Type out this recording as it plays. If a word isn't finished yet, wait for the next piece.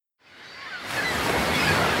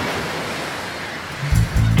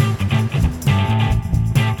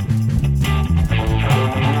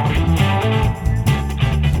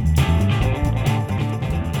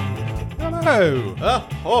Hello! My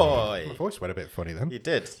Ahoy! voice went a bit funny then. You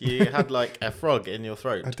did. You had like a frog in your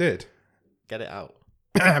throat. I did. Get it out.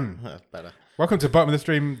 That's better. Welcome to Bottom of the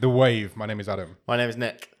Stream, The Wave. My name is Adam. My name is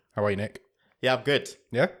Nick. How are you, Nick? Yeah, I'm good.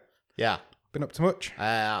 Yeah? Yeah. Been up to much?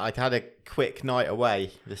 I had a quick night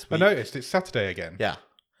away this I week. noticed it's Saturday again. Yeah,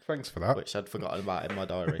 Thanks for that. which I'd forgotten about in my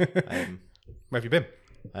diary. Where have you been?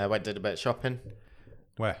 I went did a bit of shopping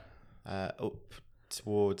Where? up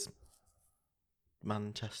towards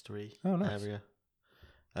Manchestery Oh, nice. area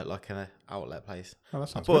at like an outlet place. Oh, that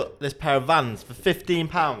sounds good. Bought this pair of Vans for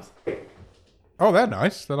 £15. Oh, they're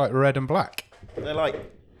nice. They're like red and black. They're like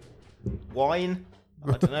wine.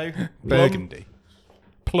 I don't know. Burgundy.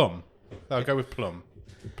 Plum. I'll go with plum.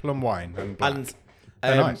 Plum wine and black. And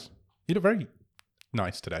they're nice. You look very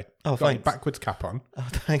nice today. Oh, Got your thanks. backwards cap on. Oh,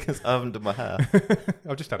 thanks. I haven't done my hair.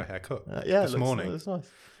 I've just had a haircut. Yeah, this morning. It looks nice.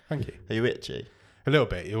 Thank you. Are you itchy? A little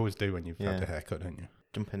bit. You always do when you've Yeah. had a haircut, don't you?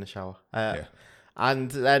 Jump in the shower. Yeah.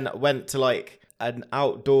 And then went to like an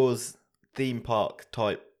outdoors theme park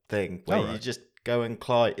type thing where Oh, you right. just go and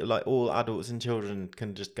climb. Like all adults and children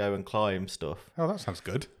can just go and climb stuff. Oh, that sounds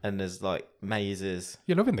good. And there's like mazes,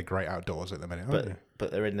 You're loving the great outdoors at the minute, aren't you?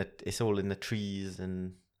 but they're in the. It's all in the trees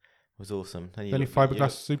and it was awesome. And Any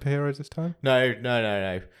fiberglass superheroes this time? No.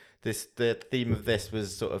 The theme of this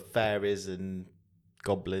was sort of fairies and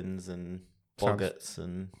goblins and Sounds- boggarts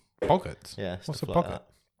and Boggarts? yeah, What's stuff a like boggart? that.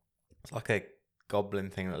 It's like a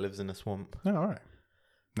goblin thing that lives in a swamp. Oh, all right.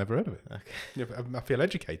 Never heard of it. Okay. Yeah, but I feel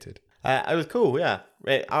educated. It was cool, yeah.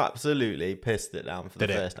 It absolutely pissed it down for the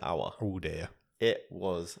Did it? first hour. Oh, dear. It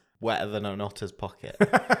was wetter than an otter's pocket.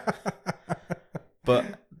 But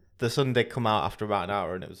the sun did come out after about an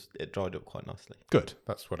hour and it dried up quite nicely. Good.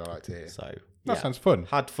 That's what I like to hear. So, That yeah. sounds fun.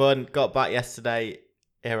 Had fun, got back yesterday.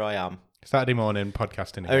 Here I am. Saturday morning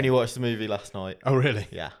podcasting again. Only watched the movie last night. Oh, really?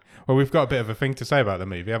 Yeah. Well, we've got a bit of a thing to say about the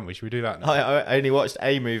movie, haven't we? Should we do that now? I only watched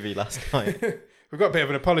a movie last night. We've got a bit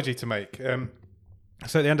of an apology to make.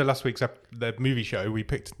 So at the end of last week's the movie show, we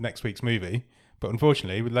picked next week's movie. But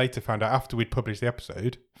unfortunately, we later found out after we'd published the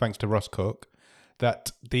episode, thanks to Ross Cook,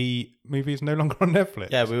 that the movie is no longer on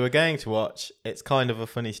Netflix. Yeah, we were going to watch It's Kind of a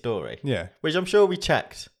Funny Story, Yeah. which I'm sure we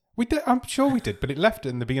checked. We did. I'm sure we did, but it left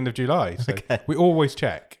in the beginning of July. So Okay. we always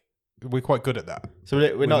check. We're quite good at that. So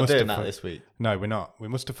we're not must doing have that this week. No, we're not. We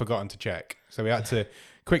must have forgotten to check. So we had to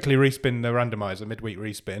quickly respin the randomizer, midweek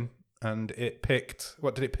respin, and it picked.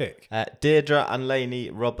 What did it pick? Deirdre and Lainey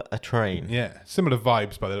rob a train. Yeah, similar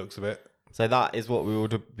vibes by the looks of it. So that is what we will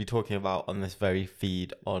be talking about on this very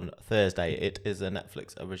feed on Thursday. It is a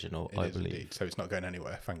Netflix original, I It is believe. indeed. So it's not going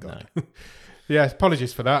anywhere. Thank God. Yeah,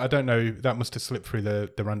 apologies for that. I don't know. That must have slipped through the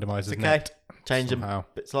randomizer's It's okay. net Change somehow.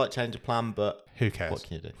 It's like change of plan, but Who cares? what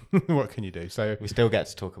can you do? What can you do? So We still get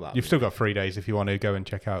to talk about you've it. still got 3 days if you want to go and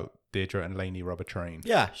check out Deirdre and Lainey rob a train.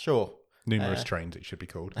 Yeah, sure. Numerous trains, it should be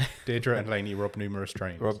called. Deirdre and Lainey rob numerous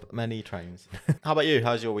trains. Rob many trains. How about you?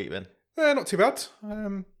 How's your week been? Not too bad.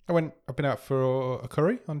 I've been out for a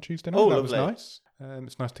curry on Tuesday night. Oh, that was lovely. nice.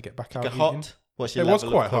 It's nice to get back out. Get eating. hot? What's your It was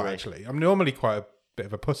level quite of hot curry? actually. I'm normally quite a bit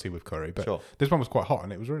of a pussy with curry, but Sure. this one was quite hot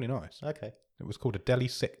and it was really nice. Okay. It was called a Deli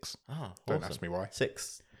 6. Ah, Don't awesome. ask me why.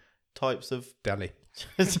 6 types of Deli.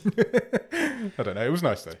 I don't know. It was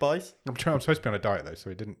nice though. spice. I'm supposed to be on a diet though, so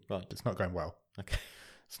it didn't. Right. It's not going well. Okay.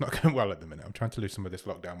 It's not going well at the minute. I'm trying to lose some of this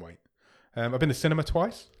lockdown weight. I've been to cinema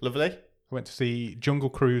twice. Lovely. I went to see Jungle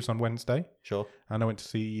Cruise on Wednesday, Sure. and I went to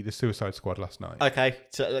see The Suicide Squad last night. Okay.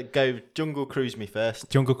 So go Jungle Cruise me first.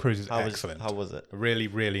 Jungle Cruise is How excellent. how was it? I really,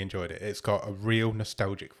 really enjoyed it. It's got a real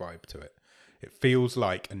nostalgic vibe to it. It feels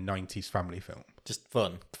like a 90s family film. Just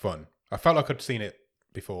fun. Fun. I felt like I'd seen it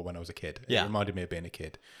before when I was a kid. It Yeah. reminded me of being a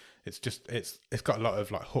kid. It's just, it's got a lot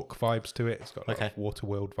of like Hook vibes to it. It's got a lot of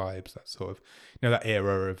Waterworld vibes, that sort of, that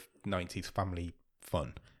era of 90s family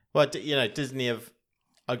fun. Well, Disney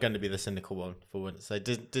are going to be the cynical one for once. So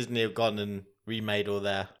Disney have gone and remade all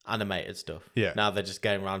their animated stuff. Yeah. Now they're just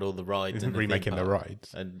going around all the rides and Remaking the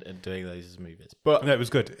rides. and doing those as movies. But No, it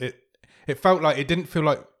was good. It felt like, it didn't feel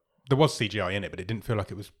like, there was CGI in it, but it didn't feel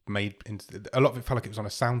like it was made a lot of it felt like it was on a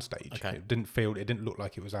soundstage. Okay. It didn't look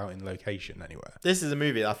like it was out in location anywhere. this is a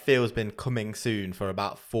movie that I feel has been coming soon for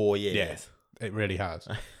about 4 years. Yeah, it really has.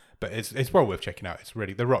 But it's well worth checking out. It's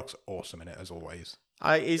really, The Rock's awesome in it as always.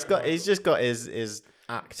 He's just got his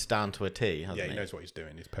act down to a T, hasn't Yeah, he? he knows what he's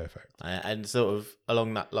doing. He's perfect. And sort of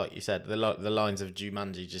along that, like you said, the lines of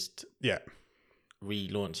Jumanji, just Yeah.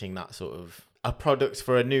 relaunching that sort of a product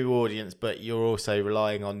for a new audience, but you're also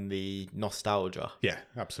relying on the nostalgia. Yeah,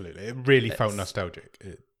 absolutely. It really felt nostalgic.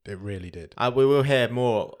 It really did. We will hear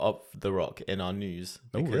more of The Rock in our news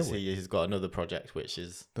because really? he's got another project which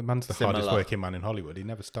is The man's the similar. hardest working man in Hollywood. He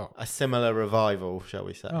never stops. a similar revival, shall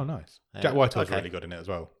we say. Oh, nice. Jack Whitehall's okay. really good in it as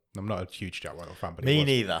well. I'm not a huge Jack Whitehall fan, but Me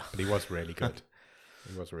neither. But he was really good.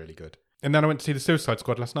 He was really good. And then I went to see The Suicide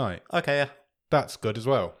Squad last night. Okay, yeah. That's good as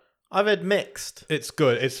well. I've heard mixed. It's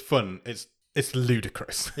good. It's fun. It's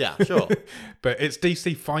ludicrous. Yeah, sure. But it's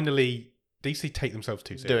DC take themselves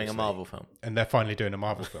too seriously. Doing a Marvel film. And they're finally doing a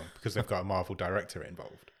Marvel film because they've got a Marvel director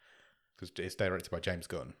involved. Because it's directed by James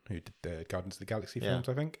Gunn, who did the Guardians of the Galaxy films,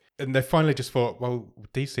 I think. And they finally just thought, well,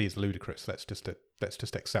 DC is ludicrous. Let's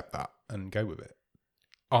just accept that and go with it.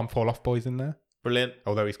 Arm Fall Off Boy's in there. Brilliant.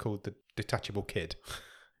 Although he's called the Detachable Kid.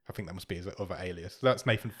 I think that must be his other alias. That's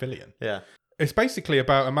Nathan Fillion. Yeah. It's basically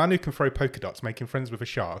about a man who can throw polka dots, making friends with a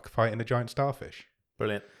shark, fighting a giant starfish.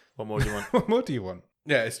 Brilliant. What more do you want? What more do you want?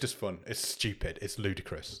 Yeah, it's just fun. It's stupid. It's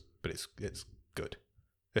ludicrous, but it's good.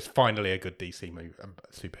 It's finally a good DC movie,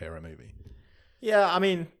 superhero movie. Yeah, I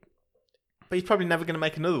mean, but he's probably never going to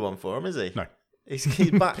make another one for him, is he? No.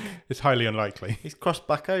 He's back. It's highly unlikely. He's crossed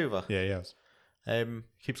back over. Yeah, he has.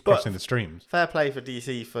 Keeps But- crossing the streams. Fair play for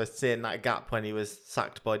DC for seeing that gap when he was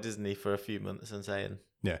sacked by Disney for a few months and saying,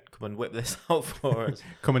 Yeah. come and whip this out for us.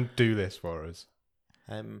 Come and do this for us.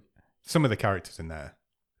 Some of the characters in there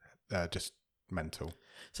are just mental.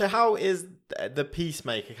 So how is the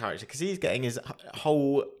Peacemaker character? Because he's getting his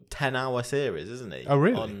whole 10-hour series, isn't he? Oh,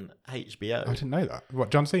 really? On HBO. I didn't know that. What,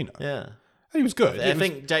 John Cena? Yeah. He was good. I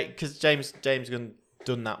think because James Gunn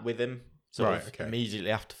done that with him Right, okay. immediately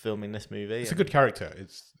after filming this movie. It's a good character.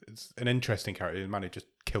 It's an interesting character. The man who just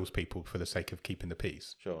kills people for the sake of keeping the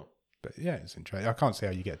peace. Sure. But yeah, it's interesting. I can't see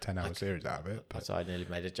how you get a 10-hour series out of it. But... So I nearly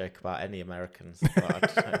made a joke about any Americans.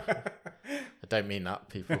 But I don't mean that,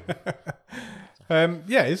 people.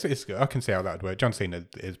 Yeah, it's good. I can see how that would work. John Cena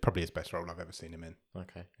is probably his best role I've ever seen him in.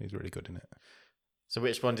 Okay. He's really good in it. So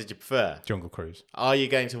which one did you prefer? Jungle Cruise. Are you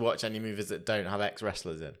going to watch any movies that don't have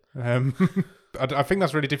ex-wrestlers in? I think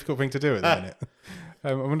that's a really difficult thing to do at the minute.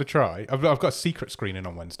 I'm going to try. I've got a secret screening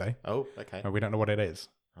on Wednesday. Oh, okay. We don't know what it is.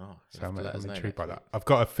 Oh, So I'm let us know intrigued by next that. I've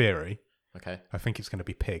got a theory. week. Okay. I think it's going to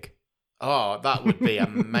be Pig. Oh, that would be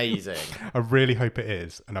amazing. I really hope it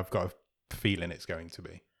is. And I've got a feeling it's going to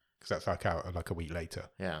be. Because that's like out like a week later.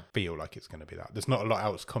 Yeah. Feel like it's going to be that. There's not a lot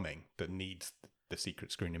else coming that needs the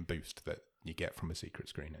secret screening boost that you get from a secret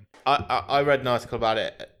screening. I read an article about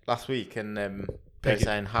it last week, and they were Pig.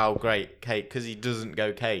 saying how great Cage, because he doesn't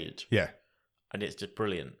go Cage, Yeah. and it's just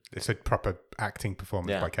brilliant. It's a proper acting performance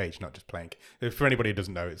Yeah. by Cage, not just playing. For anybody who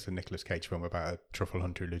doesn't know, it's a Nicolas Cage film about a truffle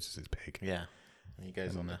hunter who loses his pig. Yeah. And he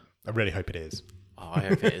goes on there. I really hope it is. Oh, I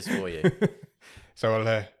hope it is for you.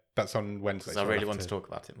 So that's on Wednesday. 'Cause I so really I'll want have to talk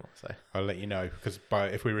about it more. So I'll let you know, because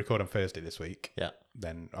if we record on Thursday this week, yeah,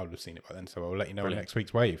 then I'll have seen it by then. So I'll let you know on Brilliant. next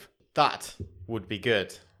week's wave. that would be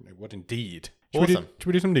good. It would indeed. Awesome. Should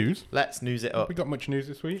we do some news? Let's news it up. We got much news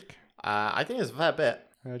this week. I think there's a fair bit.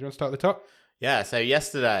 Do you want to start at the top? Yeah. So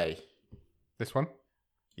yesterday, This one?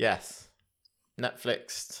 yes,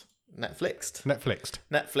 Netflixed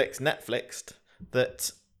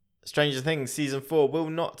that Stranger Things season 4 will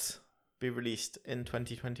not be released in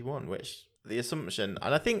 2021, which the assumption,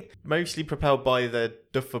 and I think mostly propelled by the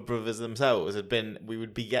Duffer Brothers themselves, had been we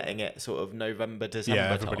would be getting it sort of November, December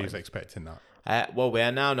Yeah, everybody's time. expecting that. Well, we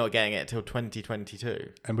are now not getting it till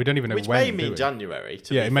 2022, And we don't even know which when. may do mean we? January.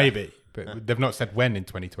 Yeah, it may fair. be. But they've not said when in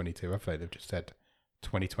 2022, have they? They've just said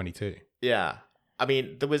 2022. Yeah, I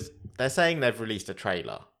mean, they're saying they've released a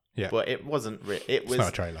trailer. Yeah. But it wasn't. It It's was. not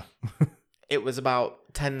a trailer. It was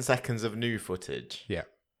about 10 seconds of new footage. Yeah.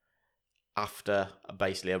 After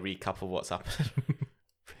basically a recap of what's happened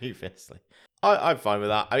previously. I'm fine with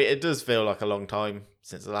that. I mean, it does feel like a long time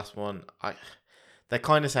since the last one. They're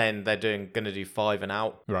kind of saying they're going to do 5 and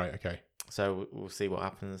out. Right, okay. So we'll see what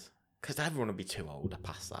happens. Because everyone will be too old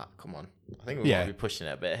past that. Come on. I think we Yeah. might be pushing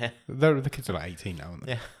it a bit here. The kids are like 18 now, aren't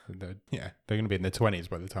they? Yeah. They're going to be in their 20s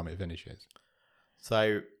by the time it finishes.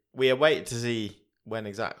 So we await to see when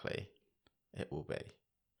exactly it will be.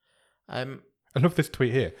 I love this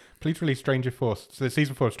tweet here. Please release the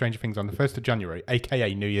season 4 of Stranger Things on the 1st of January,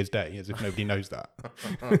 aka New Year's Day, as if nobody knows that.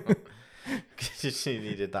 She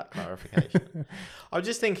needed that clarification. I was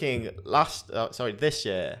just thinking this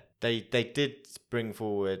year they did bring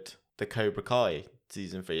forward the Cobra Kai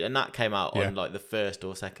season 3, and that came out on like the 1st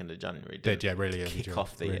or 2nd of January. Really early. Kick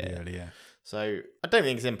off the really year. Early, yeah. So I don't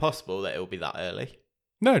think it's impossible that it will be that early.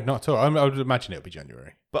 No, not at all. I would imagine it'll be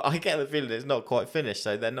January. But I get the feeling it's not quite finished,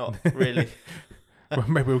 so they're not really. Well,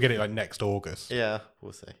 maybe we'll get it like next August. Yeah,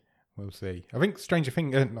 we'll see. We'll see. I think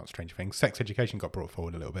Sex Education got brought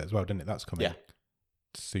forward a little bit as well, didn't it? That's coming. Yeah.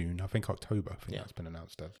 soon. I think October. I think Yeah. that's been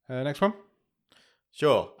announced as. Next one.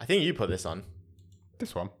 Sure. I think you put this on.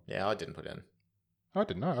 This one. Yeah, I didn't put it in. I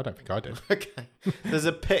didn't know. I don't think I did. Okay. There's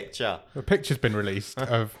a picture. A picture's been released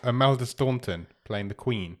of Imelda Staunton playing the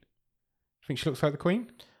Queen. Think she looks like the Queen?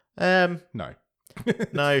 No.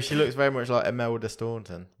 No, she looks very much like Imelda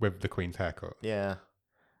Staunton. With the Queen's haircut. Yeah.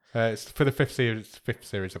 It's for the fifth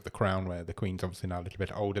series of The Crown, where the Queen's obviously now a little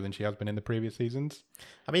bit older than she has been in the previous seasons.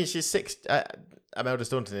 I mean, she's Imelda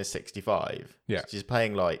Staunton is 65. Yeah. She's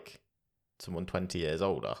playing like someone 20 years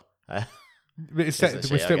older. But it's Isn't she,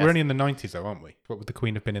 I we're guess? only in the 90s, though, aren't we? What would the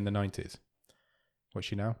Queen have been in the 90s? What's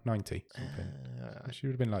she now? 90 something. She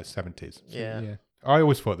would have been like 70s. So, Yeah. I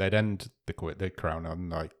always thought they'd end the Crown on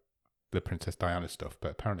like the Princess Diana stuff,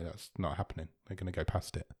 but apparently that's not happening. They're going to go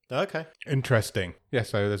past it. Okay. Interesting. Yeah,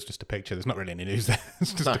 so there's just a picture. There's not really any news there.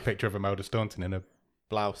 It's just No. a picture of Imelda Staunton in a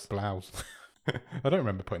Blouse. blouse. I don't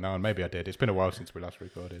remember putting that on. Maybe I did. It's been a while since we last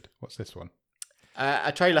recorded. What's this one?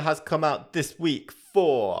 A trailer has come out this week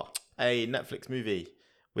for a Netflix movie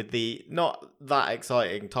with the not that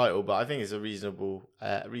exciting title, but I think it's a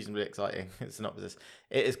reasonably exciting synopsis.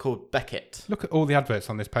 It is called Beckett. Look at all the adverts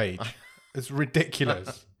on this page. It's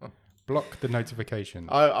ridiculous. Block the notifications.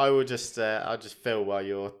 I will just I'll just fill while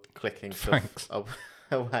you're clicking stuff Thanks.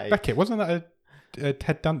 away. Beckett, wasn't that a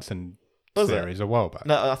Ted Danson Was it? series a while back?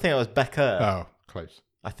 No, I think it was Becker. Oh, close.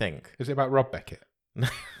 I think Is it about Rob Beckett?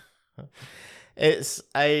 it's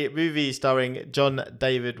a movie starring John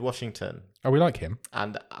David Washington Oh, we like him.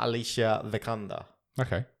 and Alicia Vikander.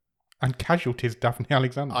 Okay. And Casualty's Daphne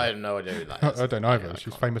Alexander. I have no idea who that is. I don't either. Yeah, I She's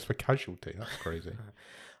can't- famous for Casualty. That's crazy.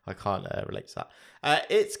 I can't relate to that.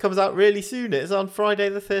 It comes out really soon. It's on Friday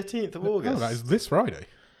the 13th of August. Oh, that is this Friday.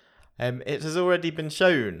 It has already been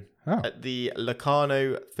shown Oh, at the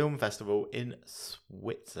Locarno Film Festival in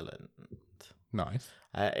Switzerland. nice.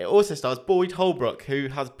 It also stars Boyd Holbrook, who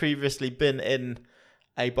has previously been in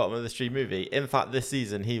a Bottom of the Street movie. In fact, this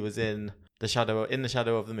season he was in the Shadow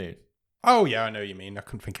of the Moon. Oh, yeah, I know what you mean. I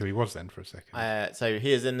couldn't think who he was then for a second. So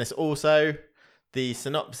he is in this also. The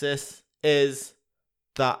synopsis is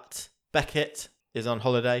that Beckett is on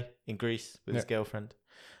holiday in Greece with his girlfriend.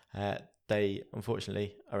 They,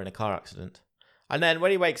 unfortunately, are in a car accident. And then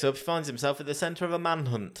when he wakes up, he finds himself at the centre of a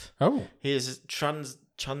manhunt. Oh, He is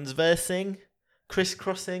transversing,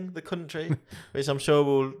 crisscrossing the country, which I'm sure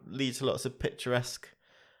will lead to lots of picturesque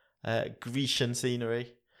Grecian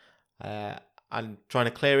scenery. And trying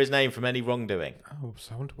to clear his name from any wrongdoing. oh,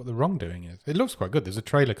 so I wonder what the wrongdoing is. It looks quite good. There's a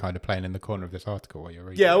trailer kind of playing in the corner of this article while you're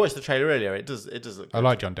reading. Yeah, I watched the trailer earlier. It does look good. I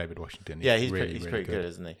like John David Washington. Yeah, he's really, pretty good,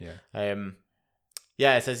 isn't he? Yeah.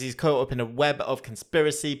 Yeah, it says he's caught up in a web of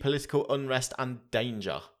conspiracy, political unrest, and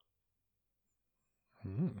danger.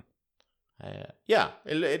 Mm. Yeah,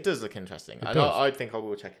 it does look interesting. It And does. I think I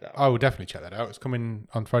will check it out. I will definitely check that out. It's coming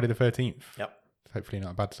on Friday the 13th. Yep. Hopefully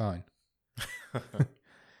not a bad sign.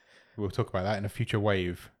 We'll talk about that in a future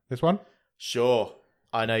wave. This one? Sure.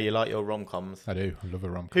 I know you like your rom-coms. I do. I love a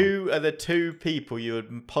rom-com. Who are the two people you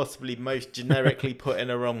would possibly most generically put in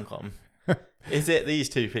a rom-com? Is it these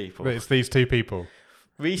two people? But it's these two people.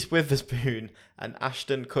 Reese Witherspoon and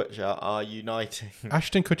Ashton Kutcher are uniting.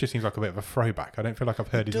 Ashton Kutcher seems like a bit of a throwback. I don't feel like I've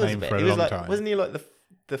heard his Does a name bit. for a He was long like, time. Wasn't he like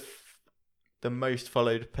the most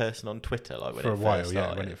followed person on Twitter? Like when For it a while, first yeah,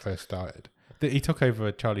 started? when it first started. He took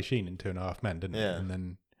over Charlie Sheen in 2.5 Men, didn't Yeah. he? And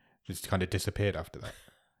then just kind of disappeared after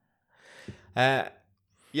that.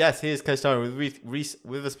 Yes, he is co-starring with Reese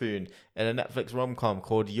Witherspoon in a Netflix rom-com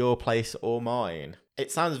called Your Place or Mine. It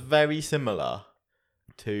sounds very similar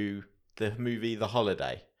to the movie The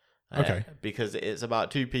Holiday. Okay. Because it's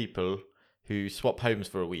about two people who swap homes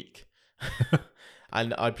for a week.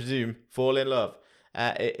 And I presume fall in love.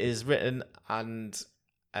 It is written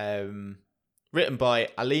by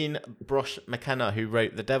Aline Brosh McKenna, who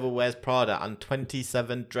wrote The Devil Wears Prada and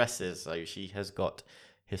 27 Dresses. So she has got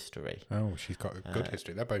history. Oh, she's got a good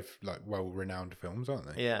history. They're both like well-renowned films,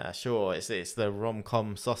 aren't they? Yeah, sure. It's the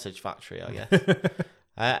rom-com sausage factory, I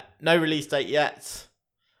guess. No release date yet,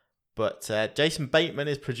 but Jason Bateman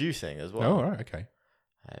is producing as well. Oh, right, okay.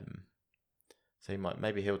 So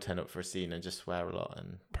maybe he'll turn up for a scene and just swear a lot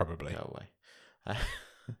and Probably. go away.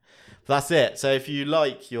 That's it. So if you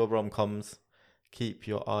like your rom-coms, keep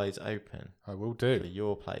your eyes open I will for do.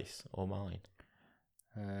 Your Place or Mine.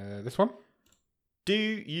 This one? Do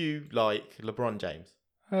you like LeBron James?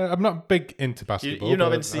 I'm not big into basketball. You're not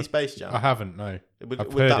but been to see Space Jam? I haven't, no. Would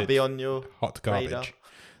I've heard that be it's on your hot garbage. radar?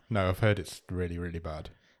 No, I've heard it's really, really bad.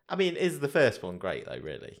 I mean, is the first one great though?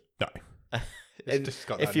 Really? No. And It's just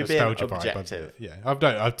got that if you're being nostalgia vibe. objective.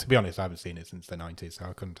 Yeah, to be honest, I haven't seen it since the 90s, so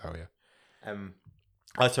I couldn't tell you.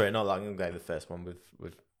 I saw it not long ago. The first one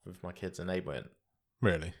with my kids, and they weren't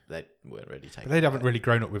Really? they weren't really taken. But they haven't really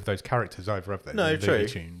grown up with those characters either, have they? No, The true. Looney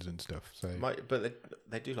Tunes and stuff. So But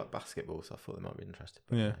they do like basketball, so I thought they might be interested.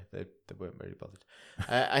 But Yeah. no, they weren't really bothered.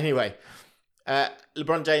 Anyway,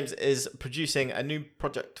 LeBron James is producing a new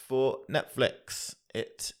project for Netflix.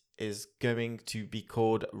 It is going to be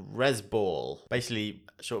called Resball, basically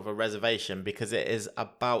short for reservation, because it is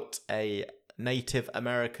about a Native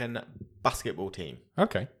American basketball team,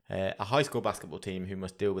 okay, a high school basketball team who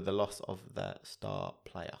must deal with the loss of their star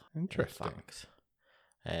player. interesting. In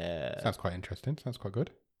fact, Sounds quite interesting. Sounds quite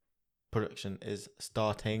good. production is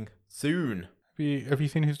starting soon. Have you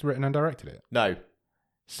seen who's written and directed it? No.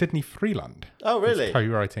 Sydney Freeland. Oh, really? Is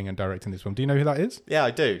co-writing and directing this one. Do you know who that is? Yeah,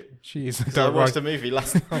 I do. She is the Because I watched writer. the movie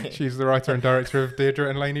last night. She's the writer and director of Deirdre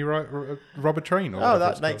and Laney Robber Train. Oh,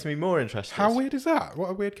 that makes me more interested. How weird is that? What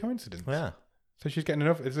a weird coincidence. Yeah. So she's getting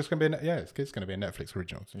another. Is this going to be? It's going to be a Netflix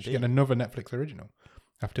original. So she's Indeed. getting another Netflix original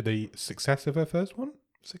after the success of her first one.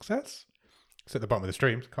 Success. It's at the bottom of the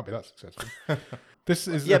stream. Can't be that successful. This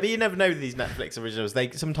is Yeah, but you never know with these Netflix originals.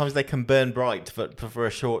 Sometimes they can burn bright for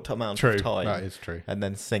a short amount true. of time. That is true. And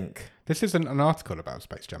then sink. This isn't an article about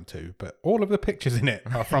Space Jam 2, but all of the pictures in it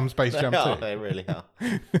are from Space Jam 2. They really are.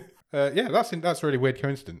 Yeah, that's a really weird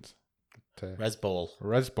coincidence. Resball.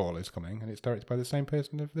 Resball is coming, and it's directed by the same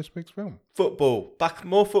person of this week's film. Football.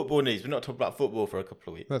 More football news. We're not talking about football for a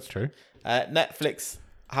couple of weeks. That's true. Netflix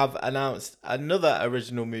have announced another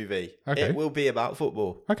original movie. Okay. It will be about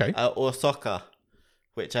football. Okay. Or soccer,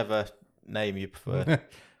 whichever name you prefer.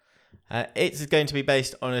 It's going to be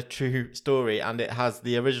based on a true story, and it has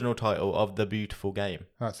the original title of The Beautiful Game.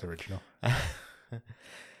 That's original.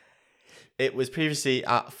 It was previously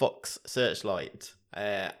at Fox Searchlight,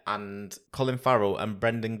 and Colin Farrell and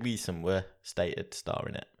Brendan Gleeson were stated to star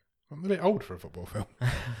in it. I'm a bit old for a football film.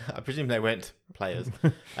 I presume they weren't players.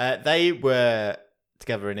 They were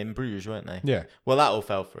together in Bruges, weren't they? Yeah. Well, that all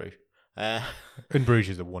fell through. In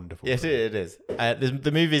Bruges is a wonderful Yes, film. it is.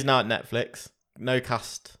 The movie is now at Netflix. No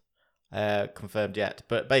cast confirmed yet.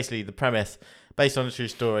 But basically, the premise, based on a true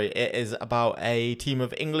story, it is about a team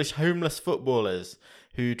of English homeless footballers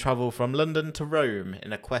who travel from London to Rome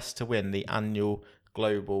in a quest to win the annual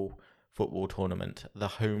global football tournament, the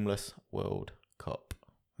Homeless World Cup.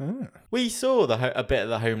 Ah. We saw a bit of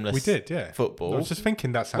the homeless We did, yeah. football. I was just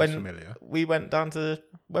thinking that sounds When- familiar. We went down to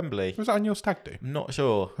Wembley. Was that on your stag do? I'm not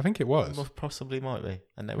sure. I think it was. Possibly might be.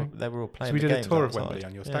 And they were all playing. So we the did a games tour of outside. Wembley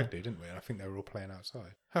on your Yeah. stag do, didn't we? And I think they were all playing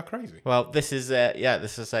outside. How crazy. Well, this is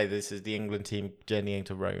this is the England team journeying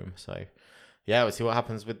to Rome. So yeah, we'll see what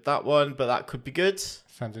happens with that one. But that could be good.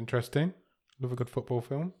 Sounds interesting. Love a good football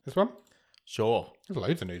film. This one? Sure. There's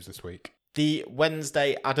loads of news this week. The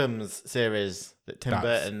Wednesday Addams series that Tim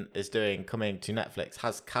That's- Burton is doing, coming to Netflix,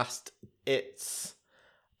 has cast its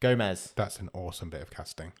Gomez, That's an awesome bit of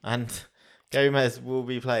casting. and Gomez will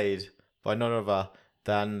be played by none other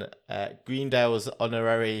than Greendale's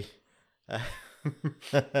honorary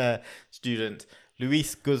student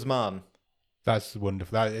Luis Guzman. That's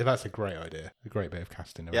wonderful. That's a great idea. A great bit of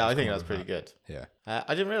casting. Yeah, I think Come that's up pretty with good. that. Yeah.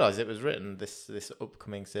 I didn't realise it was written, this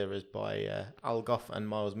upcoming series, by Al Gough and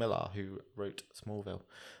Miles Millar, who wrote Smallville.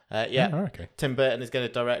 Yeah, Oh, okay. Tim Burton is going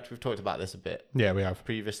to direct. We've talked about this a bit Yeah, we have.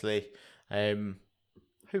 previously.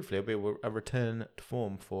 Hopefully it'll be a return to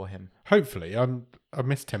form for him. Hopefully. I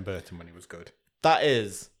missed Tim Burton when he was good. That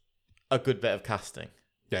is a good bit of casting,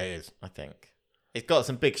 Yeah, he is. I think. It's got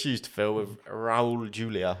some big shoes to fill with Raul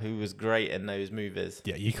Julia, who was great in those movies.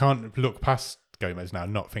 Yeah, you can't look past Gomez now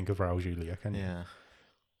and not think of Raul Julia, can you? Yeah.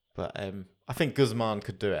 But I think Guzman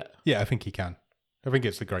could do it. Yeah, I think he can. I think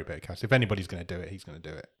it's a great bit of cast. If anybody's going to do it, he's going to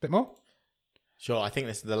do it. Bit more? Sure, I think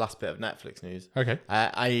this is the last bit of Netflix news. Okay.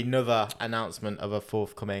 Another announcement of a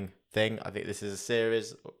forthcoming thing. I think this is a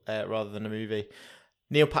series rather than a movie.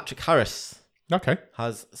 Neil Patrick Harris Okay.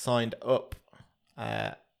 has signed up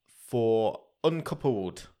for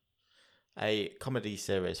Uncoupled, a comedy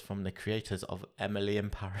series from the creators of Emily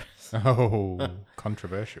in Paris. Oh,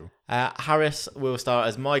 controversial. Harris will star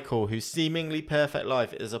as Michael, whose seemingly perfect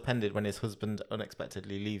life is upended when his husband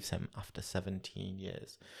unexpectedly leaves him after 17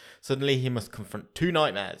 years. Suddenly, he must confront two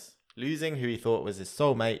nightmares: losing who he thought was his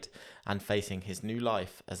soulmate and facing his new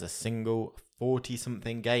life as a single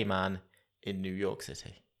 40-something gay man in New York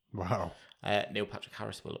City. Wow. Neil Patrick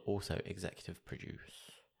Harris will also executive produce.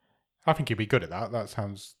 I think he'd be good at that. That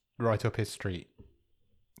sounds right up his street.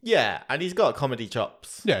 Yeah, and he's got comedy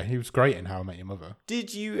chops. Yeah, he was great in How I Met Your Mother.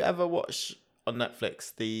 Did you ever watch on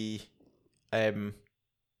Netflix the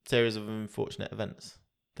series of unfortunate events?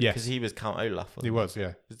 Yes. Because he was Count Olaf. He was,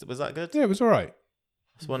 yeah. Was that good? Yeah, it was all right.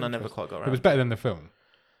 That's one I never quite got around. It was better than the film.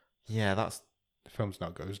 Yeah, that's... The film's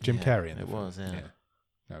not good. It was Jim Yeah, Carrey in the it film. was, yeah.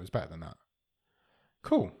 No, it was better than that.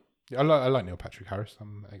 Cool. Yeah, I like Neil Patrick Harris.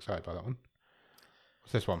 I'm excited by that one.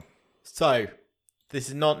 What's this one? So, this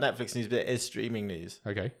is not Netflix news, but it is streaming news.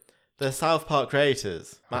 Okay. The South Park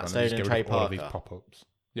creators, Matt Hold on, let me Stone just and get Trey rid of all of these Parker, pop-ups.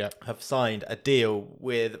 Yeah. have signed a deal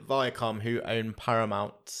with Viacom, who own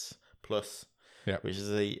Paramount Plus, Yeah. which is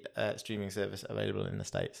the streaming service available in the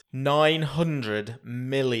States. $900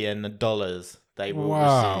 million they will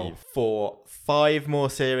receive for 5 more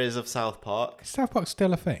series of South Park. Is South Park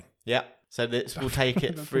still a thing? Yeah. So this will take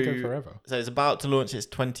it That's gonna go through. forever. So it's about to launch its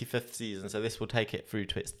 25th season. So this will take it through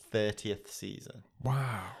to its 30th season.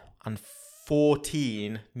 Wow. And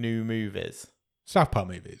 14 new movies. South Park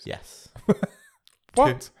movies? Yes.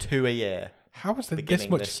 What? Two a year. How is there this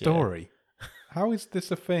beginning much this year. story? How is this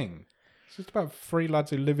a thing? It's just about 3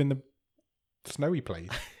 lads who live in the snowy place.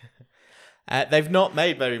 They've not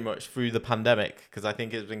made very much through the pandemic because I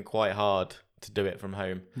think it's been quite hard to do it from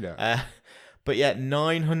home. Yeah. But yeah,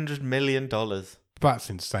 $900 million. That's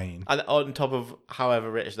insane. And on top of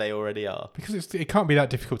however rich they already are. Because it can't be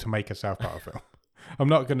that difficult to make a South Park film. I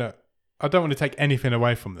don't want to take anything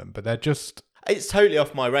away from them, but they're just... It's totally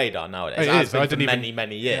off my radar nowadays. It has is. been I for didn't many, even-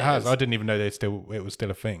 many years. It has. I didn't even know it was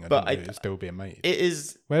still a thing. I But didn't know it was still being made. It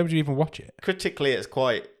is... Where would you even watch it? Critically, it's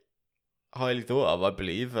quite highly thought of, I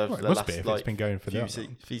believe. Of Well, it the must last, be if like, it's been going for that few,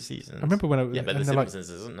 long. few seasons. I remember when I was... Yeah, but The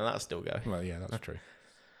Simpsons isn't, and that's still going. Well, yeah, that's true.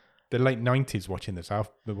 The late 90s watching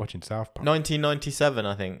South Park. 1997,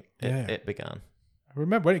 I think, Yeah. it began. I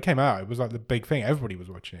remember when it came out, it was like the big thing. Everybody was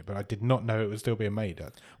watching it, but I did not know it was still being made.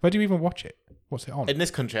 Where do you even watch it? What's it on? In this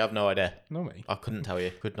country, I have no idea. No, me. I couldn't tell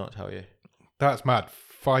you. Could not tell you. That's mad.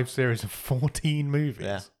 5 series of 14 movies.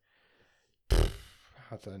 Yeah.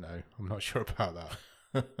 I don't know. I'm not sure about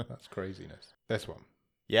that. That's craziness. This one.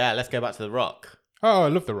 Yeah, let's go back to The Rock. Oh, I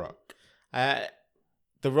love The Rock.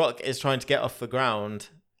 The Rock is trying to get off the ground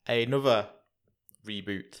another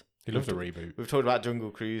reboot. He loves a reboot. We've talked about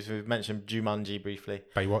Jungle Cruise. We've mentioned Jumanji briefly.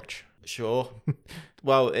 Baywatch. Sure.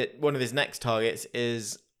 Well, one of his next targets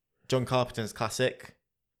is John Carpenter's classic,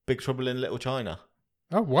 Big Trouble in Little China.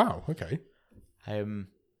 Oh, wow. Okay.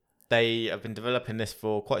 They have been developing this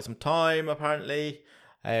for quite some time, apparently.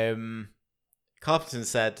 Carpenter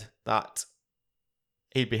said that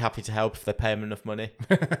he'd be happy to help if they pay him enough money.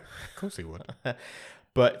 Of course he would.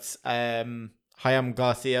 But Hayam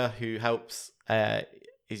Garcia, who helps,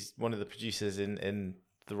 is one of the producers in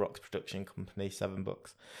The Rock's production company, 7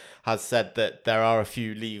 Books, has said that there are a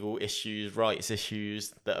few legal issues, rights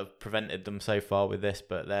issues that have prevented them so far with this,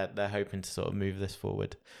 but they're hoping to sort of move this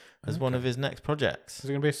forward as one of his next projects. Is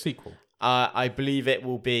it going to be a sequel? I believe it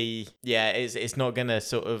will be. Yeah, it's not going to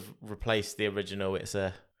sort of replace the original. It's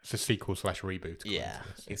a sequel / reboot. Yeah,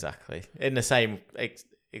 exactly. In the same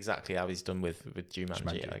exactly how he's done with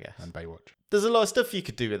Jumanji, I guess. And Baywatch. There's a lot of stuff you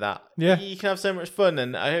could do with that. Yeah. You can have so much fun,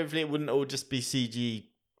 and hopefully it wouldn't all just be CG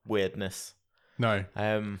weirdness. No.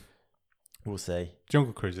 We'll see.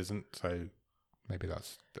 Jungle Cruise isn't, so film.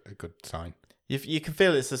 That's a good sign. You can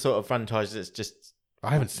feel it's the sort of franchise that's just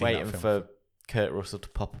I haven't seen waiting that film. for Kurt Russell to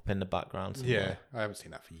pop up in the background somewhere. Yeah, I haven't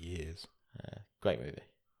seen that for years. Great movie.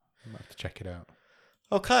 I might have to check it out.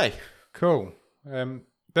 Okay. Cool. The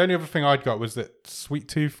only other thing I'd got was that Sweet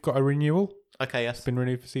Tooth got a renewal. Okay, yes. It's been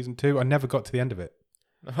renewed for season 2. I never got to the end of it.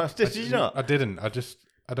 Did you not? I didn't. I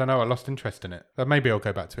don't know. I lost interest in it. Maybe I'll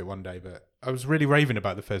go back to it one day, but I was really raving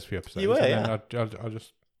about the first few episodes. You were, and yeah. then I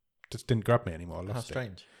just didn't grab me anymore. I lost How it.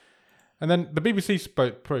 strange. And then the BBC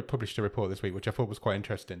published a report this week, which I thought was quite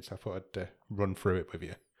interesting, so I thought I'd run through it with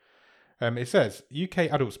you. It says,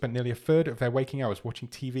 UK adults spent nearly a third of their waking hours watching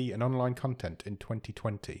TV and online content in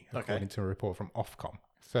 2020, according to a report from Ofcom.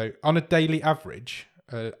 So on a daily average,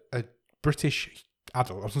 a British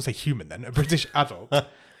adult, I was going to say human then, a British adult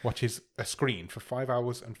watches a screen for 5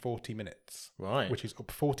 hours and 40 minutes. Right. Which is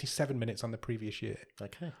up 47 minutes on the previous year.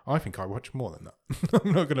 Okay. I think I watch more than that.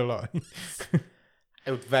 I'm not going to lie. It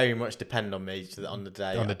would very much depend on me on the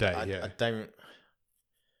day. On the day, I yeah.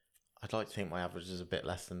 I'd like to think my average is a bit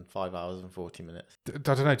less than 5 hours and 40 minutes. I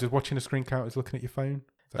don't know, does watching a screen count as looking at your phone?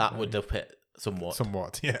 That would up it somewhat.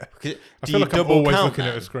 Somewhat, yeah. Because I do feel you like I'm double always count looking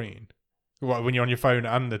at then? a screen. What, when you're on your phone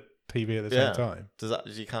and the TV at the Yeah. same time? Do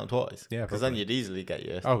you count twice? Yeah, Because then probably. you'd easily get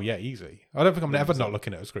your... Oh, yeah, easy. I don't think I'm ever not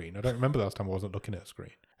looking at a screen. I don't remember the last time I wasn't looking at a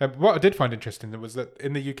screen. What I did find interesting was that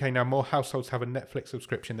in the UK now, more households have a Netflix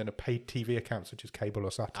subscription than a paid TV account, such as cable or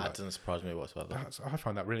That satellite. doesn't surprise me whatsoever. I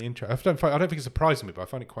find that really interesting. I don't think it's surprising me, but I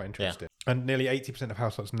find it quite interesting. And nearly 80% of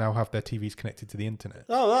households now have their TVs connected to the internet.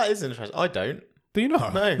 Oh, that is interesting. I don't. Do you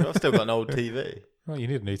not? No, I've still got an old TV. Oh, you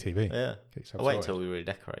need a new TV. Yeah. Get yourself I'll wait sorted. until we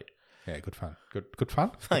redecorate. Yeah, good fan. Good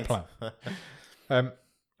fan. Thanks. Good plan.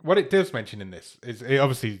 What it does mention in this is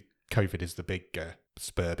obviously COVID is the big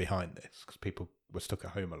spur behind this because people were stuck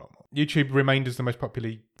at home a lot more. YouTube remained as the most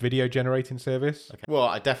popular video generating service. Okay. Well,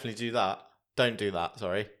 I definitely do that. Don't do that,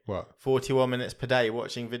 sorry. What? 41 minutes per day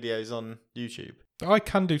watching videos on YouTube. I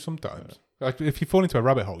can do sometimes. Like, if you fall into a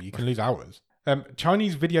rabbit hole, you can lose hours.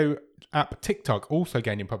 Chinese video app TikTok also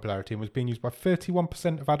gained in popularity and was being used by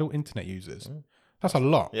 31% of adult internet users. That's a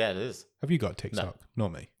lot. Yeah, it is. Have you got TikTok? No.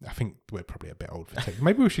 Not me. I think we're probably a bit old for TikTok.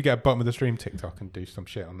 Maybe we should get a bottom of the stream TikTok and do some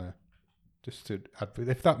shit on there. Just to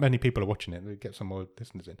if that many people are watching it, we'll get some more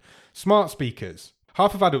listeners in. Smart speakers.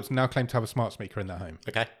 Half of adults now claim to have a smart speaker in their home.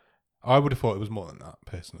 Okay. I would have thought it was more than that,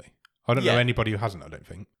 personally. I don't know anybody who hasn't, I don't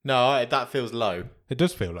think. No, that feels low. It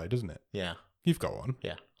does feel low, doesn't it? Yeah. You've got one.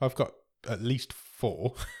 Yeah. I've got at least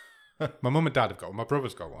 4. My mum and dad have got one. My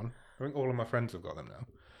brother's got one. I think all of my friends have got them now.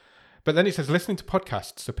 But then it says listening to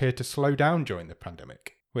podcasts appeared to slow down during the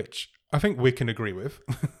pandemic, which I think we can agree with.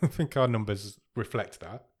 I think our numbers reflect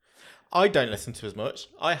that. I don't listen to as much.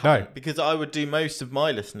 I haven't because I would do most of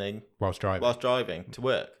my listening whilst driving to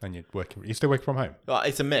work. And you're still working from home? Well,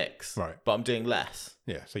 it's a mix, right? But I'm doing less.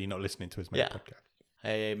 Yeah, so you're not listening to as many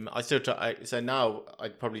podcasts. I still try. So now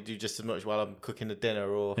I'd probably do just as much while I'm cooking a dinner,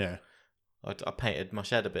 or I painted my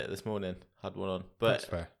shed a bit this morning. Had one on, but that's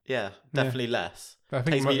fair. Yeah, definitely less. I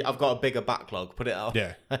think I've got a bigger backlog. Put it out.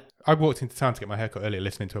 Yeah, I walked into town to get my haircut earlier,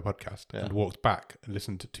 listening to a podcast, and walked back and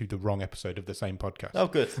listened to the wrong episode of the same podcast. Oh,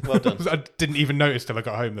 good, well done. I didn't even notice till I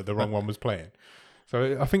got home that the wrong one was playing.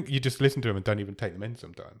 So I think you just listen to them and don't even take them in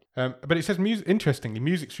sometimes. But it says, interestingly,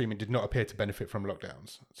 music streaming did not appear to benefit from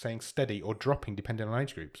lockdowns, saying steady or dropping depending on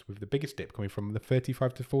age groups, with the biggest dip coming from the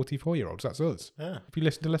 35 to 44-year-olds. That's us. Yeah. Have you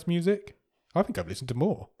listened to less music? I think I've listened to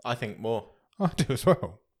more. I think more. I do as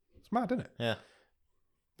well. It's mad, isn't it? Yeah.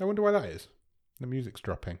 I wonder why that is. The music's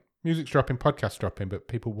dropping. Music's dropping, podcasts dropping, but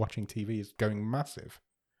people watching TV is going massive.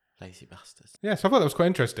 Lazy bastards. Yeah, so I thought that was quite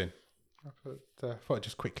interesting. I thought I'd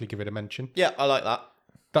just quickly give it a mention. Yeah, I like that.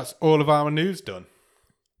 That's all of our news done.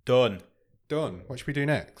 Done. What should we do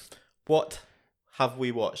next? What have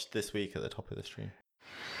we watched this week at the top of the stream?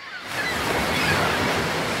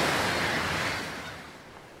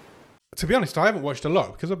 To be honest, I haven't watched a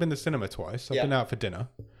lot because I've been to the cinema twice. I've been out for dinner.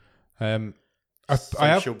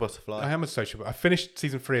 Social butterfly. I am a social. I finished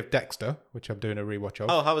season 3 of Dexter, which I'm doing a rewatch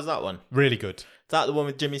of. Oh, how was that one? Really good. Is that the one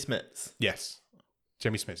with Jimmy Smits? Yes.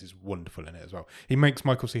 Jimmy Smits is wonderful in it as well. He makes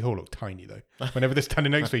Michael C. Hall look tiny, though. Whenever they're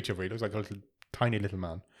standing next to each other, he looks like a tiny little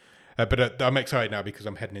man. But I'm excited now because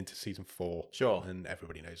I'm heading into season 4. Sure. And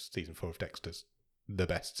everybody knows season 4 of Dexter's the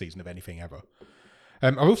best season of anything ever.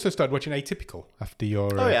 I've also started watching Atypical after your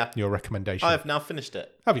recommendation. I have now finished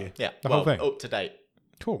it. Have you? Yeah. The whole thing? Up to date.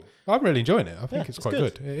 Cool. I'm really enjoying it. I think it's quite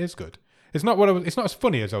good. It is good. It's not it's not as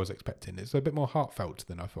funny as I was expecting. It's a bit more heartfelt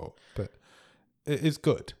than I thought, but it is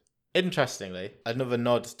good. Interestingly, another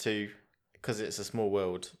nod to, because it's a small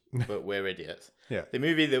world, but we're idiots. Yeah. The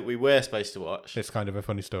movie that we were supposed to watch. It's kind of a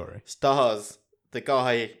funny story. Stars the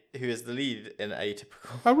guy who is the lead in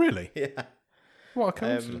Atypical. Oh, really? Yeah. What a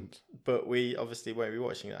coincidence. But we obviously won't be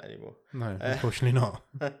watching that anymore. No, unfortunately not.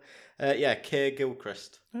 Keir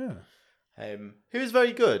Gilchrist. Yeah. Who is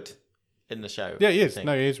very good in the show. Yeah, he is.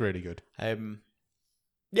 No, he is really good. I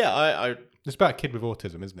it's about a kid with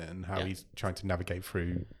autism, isn't it? And how he's trying to navigate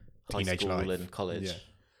through teenage high school life and college.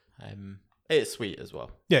 Yeah. It's sweet as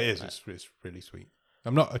well. Yeah, it is. It's really sweet.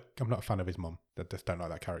 I'm not a fan of his mum. I just don't like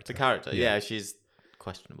that character. The character, yeah she's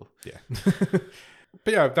questionable. Yeah.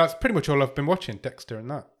 But yeah, that's pretty much all I've been watching. Dexter and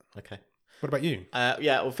that. Okay. What about you? Got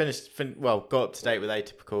up to date with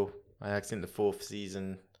Atypical. I think the 4th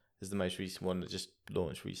season is the most recent one that just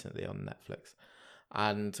launched recently on Netflix.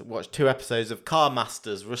 And watched 2 episodes of Car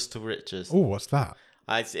Masters, Rust to Riches. Oh, what's that?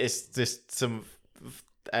 It's just some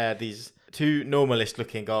these 2 normalist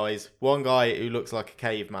looking guys. One guy who looks like a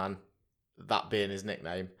caveman, that being his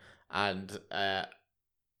nickname, and a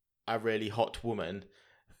really hot woman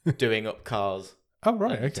doing up cars. Oh,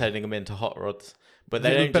 right. Okay. Turning them into hot rods. But Is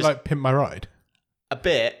they it don't a bit like Pimp My Ride? A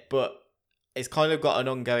bit, but it's kind of got an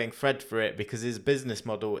ongoing thread for it because his business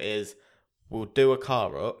model is we'll do a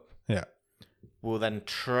car up. Yeah. We'll then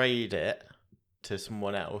trade it to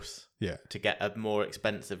someone else. Yeah. To get a more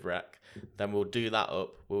expensive wreck. Then we'll do that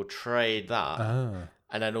up. We'll trade that.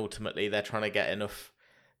 And then ultimately they're trying to get enough.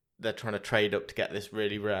 They're trying to trade up to get this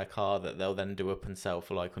really rare car that they'll then do up and sell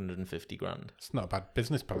for like 150 grand. It's not a bad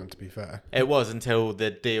business plan, to be fair. It was until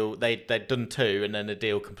the deal, they'd done 2 and then the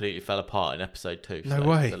deal completely fell apart in episode 2. No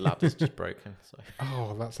way. The ladder's just broken. So.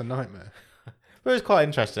 Oh, that's a nightmare. But it was quite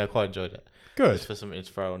interesting. I quite enjoyed it. Good. Just for something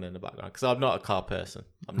to throw on in the background. Because I'm not a car person.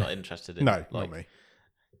 I'm not interested in not me.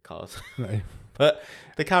 Cars. No. But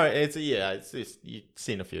the character, you've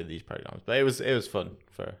seen a few of these programs. But it was fun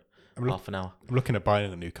for half an hour. I'm looking at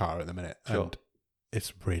buying a new car at the minute. Sure. And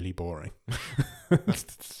it's really boring.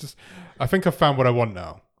 It's just, I think I've found what I want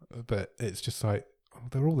now, but it's just like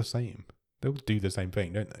they're all the same. They all do the same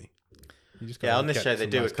thing, don't they? You just Yeah, on this show they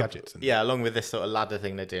do nice a couple, gadgets. yeah, along with this sort of ladder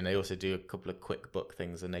thing they're doing, they also do a couple of quick book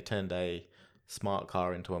things, and they turned a smart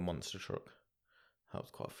car into a monster truck. That was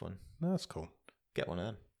quite fun. No, that's cool. Get one of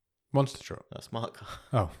them. Monster truck. A smart car.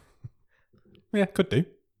 Oh, yeah, could do.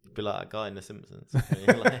 Be like that guy in The Simpsons.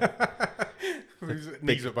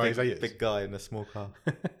 Knees up by his ears. Big guy in a small car.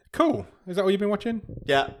 Cool. Is that what you've been watching?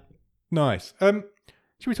 Yeah. Nice. Should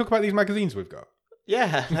we talk about these magazines we've got?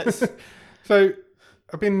 Yeah. Let's... So,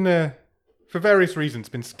 I've been, for various reasons,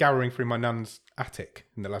 been scouring through my nan's attic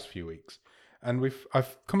in the last few weeks, and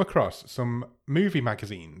I've come across some movie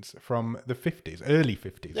magazines from the 50s, early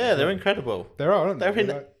 50s. Yeah, they're incredible. They are, aren't they?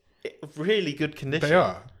 They're in really good condition. They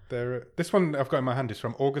are. This one I've got in my hand is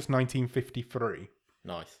from August 1953.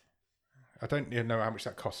 Nice. I don't even know how much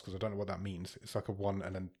that costs because I don't know what that means. It's like a 1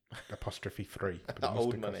 and an apostrophe 3. But That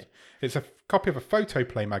old money. It's a copy of a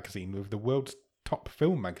Photoplay magazine with the world's top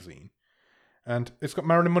film magazine. And it's got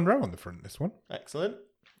Marilyn Monroe on the front, this one. Excellent.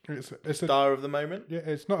 It's a Star of the moment. Yeah,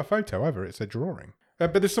 it's not a photo either. It's a drawing.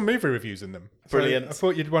 But there's some movie reviews in them. Brilliant. So I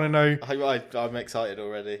thought you'd want to know. I'm excited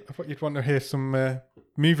already. I thought you'd want to hear some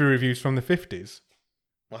movie reviews from the 50s.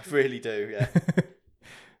 I really do, yeah.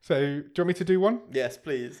 So, do you want me to do one? Yes,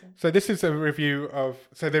 please. So this is a review of...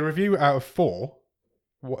 So they review out of 4.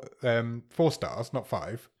 4 stars, not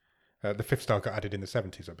 5. The 5th star got added in the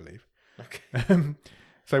 70s, I believe. Okay.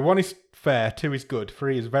 So 1 is fair, 2 is good,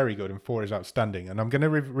 3 is very good, and 4 is outstanding. And I'm going to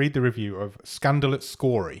read the review of Scandal at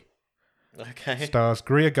Scory. Okay. Stars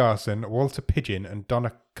Greer Garson, Walter Pidgeon, and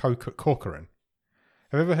Donna Corcoran.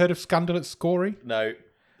 Have you ever heard of Scandal at Scory? No.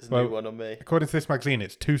 There's a new one on me. According to this magazine,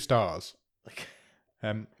 it's 2 stars. Okay.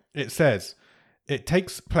 It says, it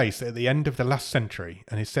takes place at the end of the last century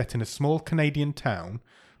and is set in a small Canadian town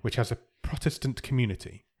which has a Protestant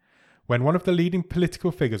community. When one of the leading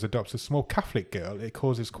political figures adopts a small Catholic girl, it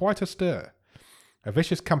causes quite a stir. A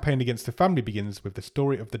vicious campaign against the family begins with the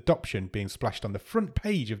story of the adoption being splashed on the front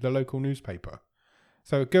page of the local newspaper.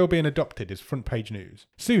 So a girl being adopted is front page news.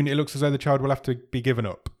 Soon it looks as though the child will have to be given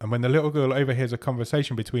up, and when the little girl overhears a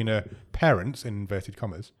conversation between her parents, in inverted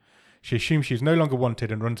commas, she assumes she's no longer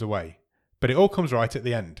wanted and runs away. But it all comes right at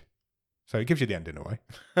the end. So it gives you the end in a way.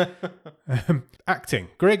 Acting.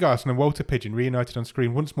 Greer Garson and Walter Pidgeon reunited on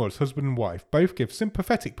screen once more as husband and wife both give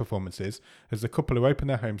sympathetic performances as the couple who open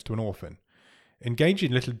their homes to an orphan.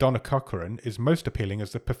 Engaging little Donna Corcoran is most appealing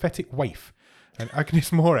as the pathetic waif, and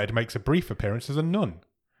Agnes Moorehead makes a brief appearance as a nun.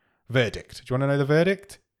 Verdict. Do you want to know the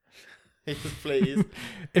verdict? Yes, please.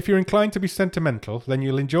 If you're inclined to be sentimental, then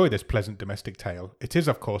you'll enjoy this pleasant domestic tale. It is,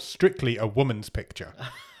 of course, strictly a woman's picture.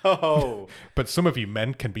 Oh. But some of you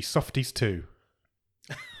men can be softies too.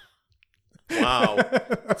 Wow.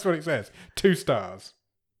 That's what it says. 2 stars.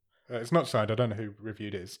 It's not signed. I don't know who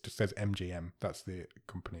reviewed it. It just says MGM. That's the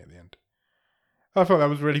company at the end. I thought that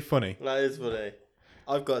was really funny. That is funny.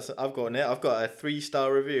 I've got a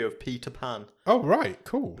 3-star review of Peter Pan. Oh, right.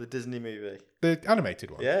 Cool. The Disney movie. The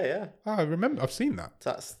animated one? Yeah, yeah. Oh, I remember. I've seen that.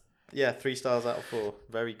 That's 3 stars out of 4.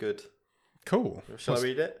 Very good. Cool. Shall I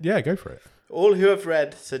read it? Yeah, go for it. All who have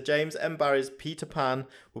read Sir James M. Barrie's Peter Pan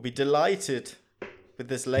will be delighted with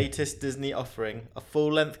this latest Disney offering, a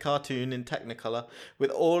full-length cartoon in Technicolor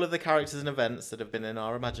with all of the characters and events that have been in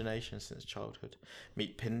our imagination since childhood.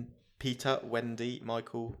 Meet Peter, Wendy,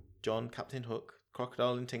 Michael, John, Captain Hook,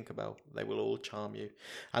 Crocodile and Tinkerbell. They will all charm you.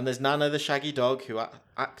 And there's Nana the shaggy dog who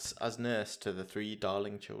acts as nurse to the 3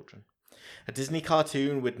 darling children. A Disney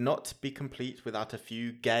cartoon would not be complete without a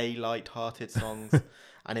few gay, light-hearted songs,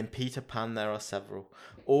 and in Peter Pan there are several.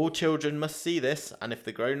 All children must see this, and if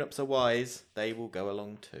the grown-ups are wise, they will go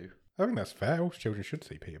along too. I think that's fair. All children should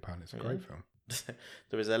see Peter Pan. It's a great film.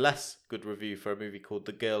 There is a less good review for a movie called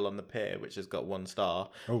The Girl on the Pier, which has got 1 star.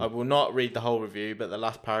 Oh. I will not read the whole review, but the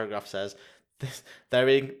last paragraph says,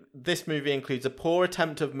 This movie includes a poor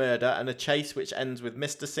attempt of murder and a chase which ends with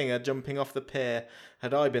Mr. Singer jumping off the pier.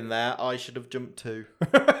 Had I been there, I should have jumped too.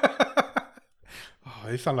 Oh,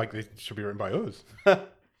 they sound like they should be written by us.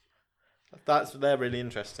 They're really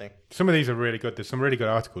interesting. Some of these are really good. There's some really good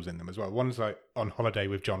articles in them as well. One's like on holiday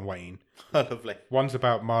with John Wayne. Oh, lovely. One's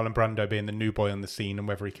about Marlon Brando being the new boy on the scene and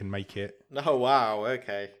whether he can make it. Oh, wow.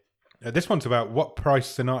 Okay. This one's about what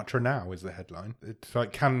price Sinatra now is the headline. It's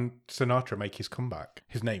like, can Sinatra make his comeback?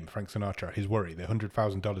 His name, Frank Sinatra, his worry, the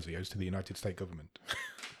 $100,000 he owes to the United States government.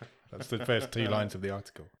 That's the first 2 lines of the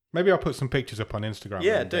article. Maybe I'll put some pictures up on Instagram.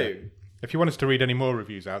 Yeah, and, do. If you want us to read any more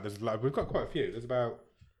reviews out, we've got quite a few. There's about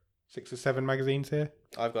 6 or 7 magazines here.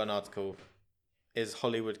 I've got an article. Is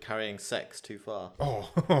Hollywood carrying sex too far?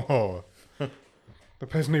 Oh, The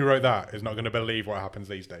person who wrote that is not going to believe what happens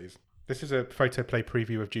these days. This is a photoplay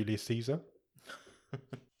preview of Julius Caesar.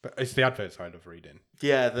 But it's the adverts I love reading.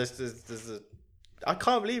 Yeah, there's a. I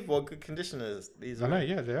can't believe what good condition these are. I know,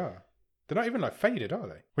 yeah, they are. They're not even like faded, are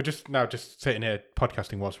they? We're just sitting here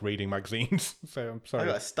podcasting whilst reading magazines. So I'm I sorry.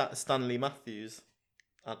 got a Stanley Matthews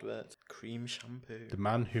advert. Cream shampoo. The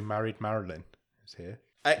Man Who Married Marilyn is here.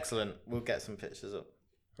 Excellent. We'll get some pictures up.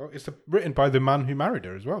 Oh, it's written by the man who married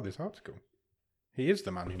her as well, this article. He is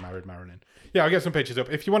the man who married Marilyn. Yeah, I'll get some pictures up.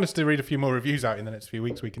 If you want us to read a few more reviews out in the next few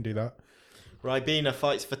weeks, we can do that. Ribena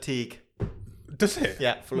fights fatigue. Does it?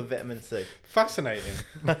 Yeah, full of vitamin C. Fascinating.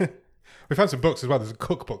 We found some books as well. There's a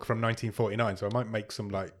cookbook from 1949, so I might make some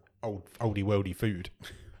like oldie worldy food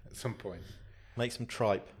at some point. Make some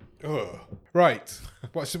tripe. Ugh. Right.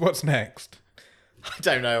 What's next? I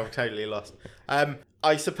don't know. I'm totally lost.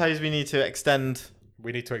 I suppose we need to extend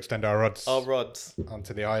We need to extend our rods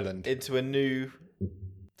onto the island. into a new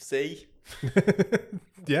sea,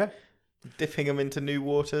 Yeah, dipping them into new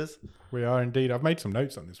waters. we are indeed. I've made some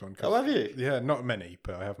notes on this one. Oh, have you? Yeah, not many,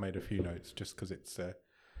 but I have made a few notes just because it's a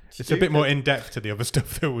bit more in depth to the other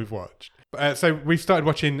stuff that we've watched. So we started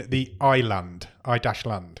watching the I-Land,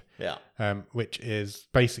 I-Land, Yeah. which is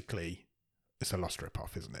basically it's a Lost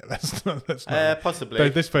rip-off, isn't it? That's not, Possibly. so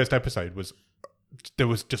this first episode was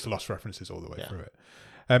just Lost references all the way through it.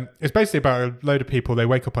 It's basically about a load of people. They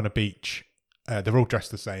wake up on a beach. They're all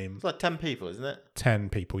dressed the same. It's like 10 people, isn't it? 10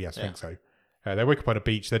 people, yes, I think so. They wake up on a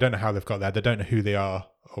beach. They don't know how they've got there. They don't know who they are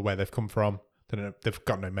or where they've come from. They've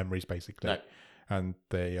got no memories, basically. No. And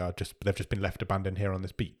they've just been left abandoned here on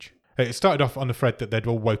this beach. It started off on the thread that they'd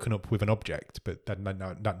all woken up with an object, but that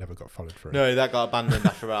never got followed through. No, that got abandoned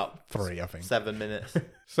after about 3, I think. 7 minutes.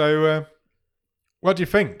 So, what do you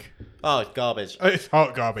think? Oh, it's garbage. It's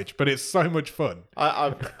hot garbage, but it's so much fun.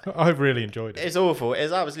 I've really enjoyed it. It's awful.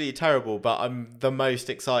 It's absolutely terrible, but I'm the most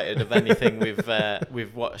excited of anything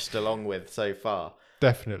we've watched along with so far.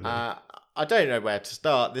 Definitely. I don't know where to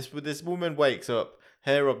start. This woman wakes up.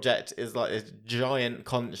 Her object is like this giant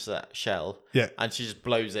conch shell. Yeah. And she just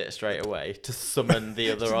blows it straight away to summon the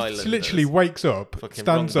other islanders. She literally wakes up, Fucking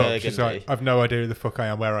stands Ron up, she's like, Burgundy. I've no idea who the fuck I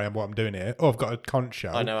am, where I am, what I'm doing here. Oh, I've got a conch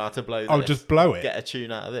shell. I know how to blow this. I'll just blow it. Get a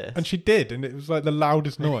tune out of this. And she did, and it was like the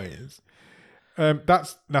loudest noise.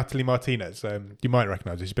 That's Natalie Martinez. You might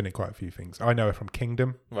recognise her. She's been in quite a few things. I know her from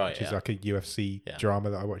Kingdom, Right, which is yeah. like a UFC drama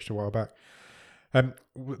that I watched a while back.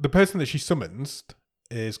 The person that she summons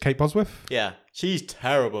is Kate Bosworth. Yeah, she's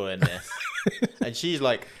terrible in this. And she's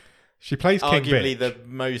like She plays King arguably Bitch. the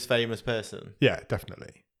most famous person. Yeah,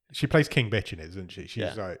 definitely. She plays King Bitch in it, isn't she? She's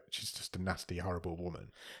Yeah. she's just a nasty, horrible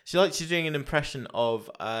woman. She's doing an impression of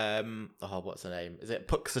what's her name? Is it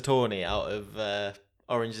Puxatorney out of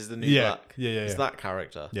Orange is the New Black? Yeah. It's that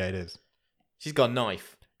character. Yeah, it is. She's got a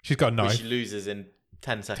knife. She's got a Which knife. she loses in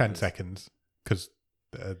 10 seconds. 10 seconds. Because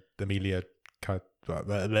Amelia,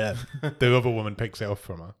 the other woman picks it off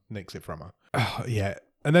from her, nicks it from her. Oh, yeah.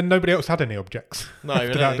 And then nobody else had any objects. No, I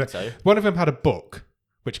after don't that. think so. One of them had a book,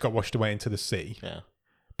 which got washed away into the sea. Yeah.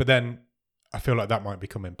 But then I feel like that might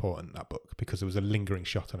become important, that book, because there was a lingering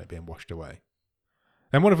shot on it being washed away.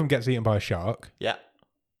 Then one of them gets eaten by a shark. Yeah.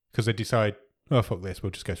 Because they decide, oh, fuck this,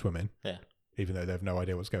 we'll just go swimming. Yeah. Even though they have no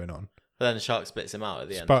idea what's going on. But then the shark spits him out at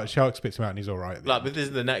the end. But shark spits him out and he's all right. at the Like, end. but this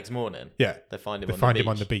is the next morning. Yeah. They find him They on find the beach. him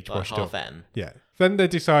on the beach, like washed half up. N. Yeah. Then they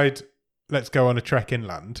decide, let's go on a trek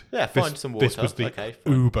inland. Yeah, find some water. This was the Okay,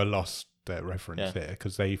 fine. uber lost reference Yeah. here,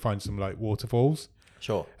 because they find some like waterfalls.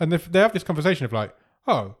 Sure. And they have this conversation of like,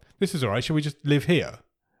 oh, this is all right. Shall we just live here?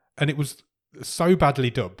 And it was so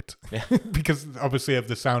badly dubbed Yeah. because obviously of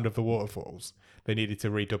the sound of the waterfalls. They needed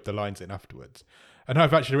to redub the lines in afterwards. And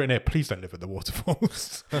I've actually written here, please don't live at the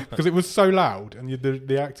waterfalls because it was so loud and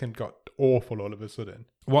the acting got awful all of a sudden.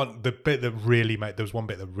 There was one bit that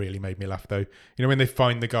really made me laugh though. You know, when they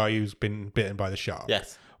find the guy who's been bitten by the shark.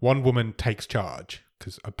 Yes. One woman takes charge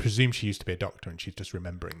because I presume she used to be a doctor and she's just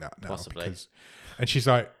remembering that now. Possibly. And she's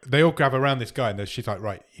like, they all gather around this guy and she's like,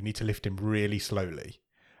 right, you need to lift him really slowly.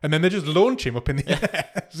 And then they just launch him up in the air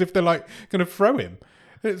as if they're like going to throw him.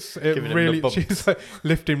 Giving him the bumps. She's like,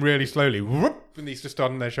 lift him really slowly. Whoop, and he's just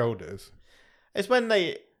on their shoulders. It's when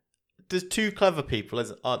there's two clever people,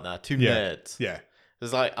 aren't there? Two nerds. Yeah.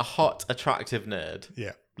 There's like a hot, attractive nerd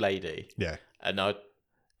Yeah. lady. Yeah. And a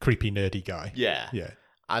Creepy, nerdy guy. yeah. Yeah.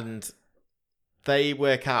 And they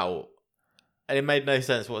work out, and it made no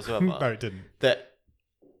sense whatsoever. No, it didn't. That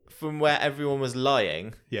from where everyone was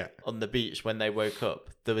lying Yeah. on the beach when they woke up,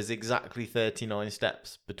 there was exactly 39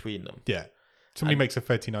 steps between them. Yeah. Somebody makes a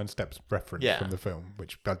 39 steps reference Yeah. from the film,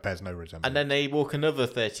 which bears no resemblance. And then they walk another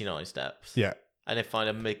 39 steps. Yeah. And they find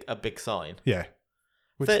a big sign. Yeah.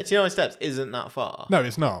 39 steps isn't that far. No,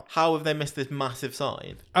 it's not. How have they missed this massive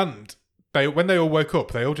sign? And when they all woke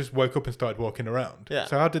up, they all just woke up and started walking around. Yeah.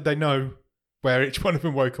 So how did they know where each one of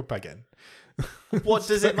them woke up again? What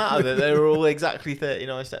does it matter that they were all exactly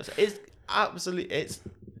 39 steps? It's absolutely... It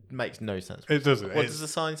makes no sense. It doesn't. What does the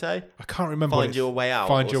sign say? I can't remember. Find your way out.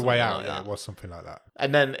 Find or your way something out. like Yeah, that. it was something like that.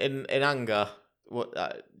 And then in anger,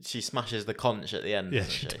 she smashes the conch at the end, Yeah,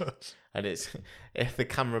 doesn't she she? does. And it's if the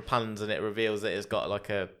camera pans and it reveals that it's got like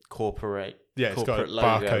a corporate Yeah, it's got a logo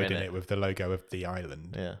barcode in in it with the logo of the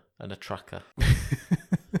island. Yeah, and a tracker.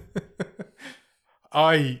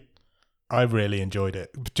 I really enjoyed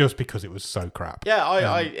it just because it was so crap.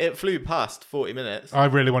 Yeah, it flew past 40 minutes. I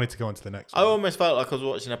really wanted to go on to the next I one. almost felt like I was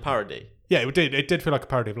watching a parody. Yeah, it did. It did feel like a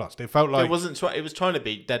parody of Lost. It felt like It wasn't. It was trying to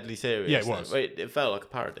be deadly serious. Yeah, it was. It felt like a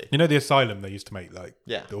parody. you know the Asylum they used to make like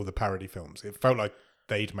Yeah. all the parody films. It felt like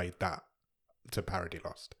they'd made that to parody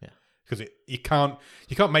Lost. Yeah. Because you can't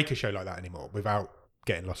make a show like that anymore without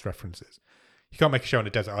getting Lost references. You can't make a show on a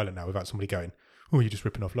desert island now without somebody going, "Oh, you're just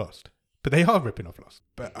ripping off Lost." But they are ripping off Lost.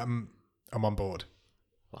 But I'm on board.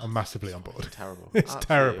 I'm massively on board. Terrible. It's Absolutely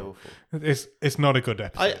terrible. Awful. It's not a good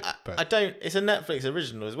episode. I but don't. It's a Netflix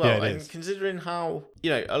original as well. Yeah, it and is. considering how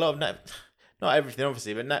a lot of not everything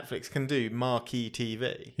obviously, but Netflix can do marquee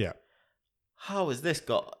TV. yeah, How has this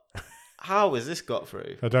got? How has this got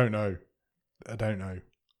through? I don't know.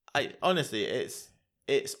 I honestly,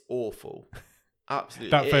 it's awful.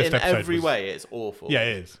 Absolutely. That first in episode every was- way, it's awful. Yeah,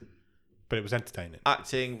 it is. But it was entertaining.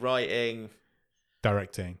 Acting, writing.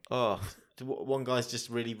 Directing. Oh, one guy's just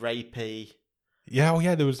really rapey. Yeah,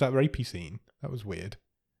 yeah, there was that rapey scene. That was weird.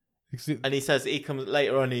 And he comes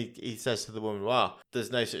later on, he says to the woman, "Wow, there's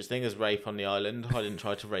no such thing as rape on the island. I didn't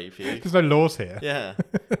try to rape you." There's no laws here. Yeah.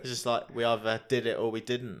 It's just like, we either did it or we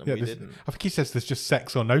didn't, and we didn't. I think he says there's just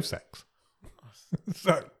sex or no sex.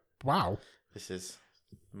 So, wow. This is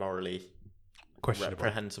morally Questionable.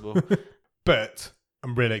 reprehensible. But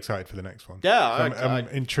I'm really excited for the next one. Yeah, I'm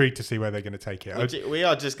intrigued to see where they're going to take it. we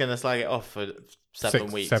are just going to slag it off for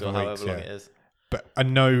 7 weeks or however long it is. But I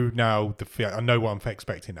know now I know what I'm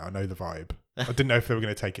expecting now. I know the vibe. I didn't know if they were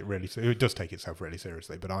going to take it really. It does take itself really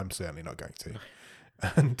seriously, but I'm certainly not going to.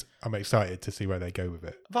 And I'm excited to see where they go with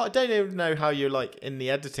it. But I don't even know how you're like in the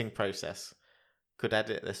editing process could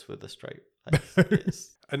edit this with a straight.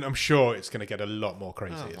 And I'm sure it's going to get a lot more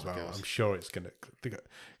crazy as well. God. I'm sure it's going to,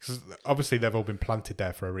 because obviously they've all been planted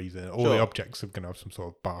there for a reason. All Sure. the objects are going to have some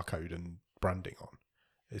sort of barcode and branding on.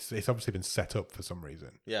 It's obviously been set up for some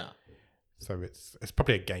reason. Yeah. So it's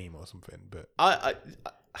probably a game or something. But I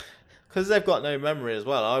because they've got no memory as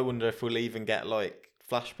well. I wonder if we'll even get like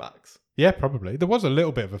flashbacks. yeah, probably there was a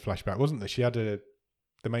little bit of a flashback, wasn't there? She had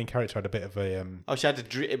the main character had a bit of a Oh, she had a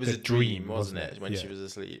dream. It was a a dream, dream, wasn't wasn't it? it? When Yeah. she was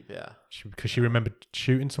asleep. Yeah. because she remembered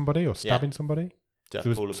shooting somebody or stabbing somebody. Just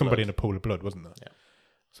There pool was of somebody blood. in a pool of blood, wasn't there? Yeah.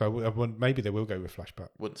 So maybe they will go with flashback.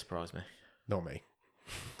 Wouldn't surprise me. Not me,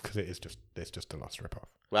 because it's just a Lost ripoff.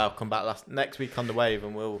 Well, come back next week on the wave,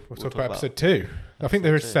 and we'll We'll talk about episode 2. I think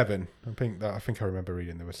there is 7. 7. I think I remember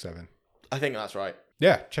reading there was 7. I think that's right.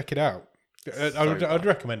 Yeah, check it out. I'd bad.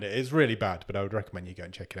 recommend it. It's really bad, but I would recommend you go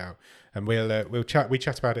and check it out. And we'll chat. We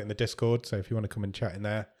chat about it in the Discord. So if you want to come and chat in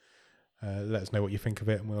there, let us know what you think of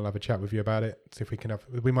it, and we'll have a chat with you about it. See if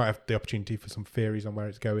we might have the opportunity for some theories on where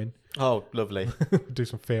it's going. Oh, lovely. Do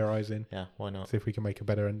some theorizing. Yeah, why not? See if we can make a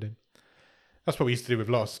better ending. That's what we used to do with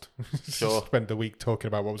Lost. Sure. Spend the week talking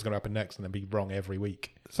about what was going to happen next and then be wrong every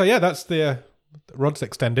week. So yeah, that's the Rod's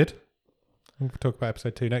Extended. We'll talk about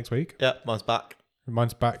episode 2 next week. Yeah, mine's back.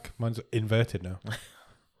 Mine's back. Mine's inverted now.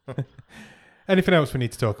 Anything else we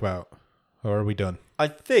need to talk about? Or are we done? I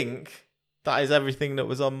think that is everything that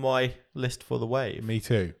was on my list for the wave. Me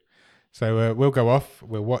too. So we'll go off.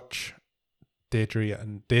 We'll watch Deirdre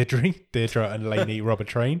and Lainey rob a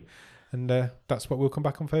train. And that's what we'll come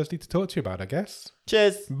back on Thursday to talk to you about, I guess.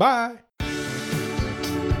 Cheers. Bye.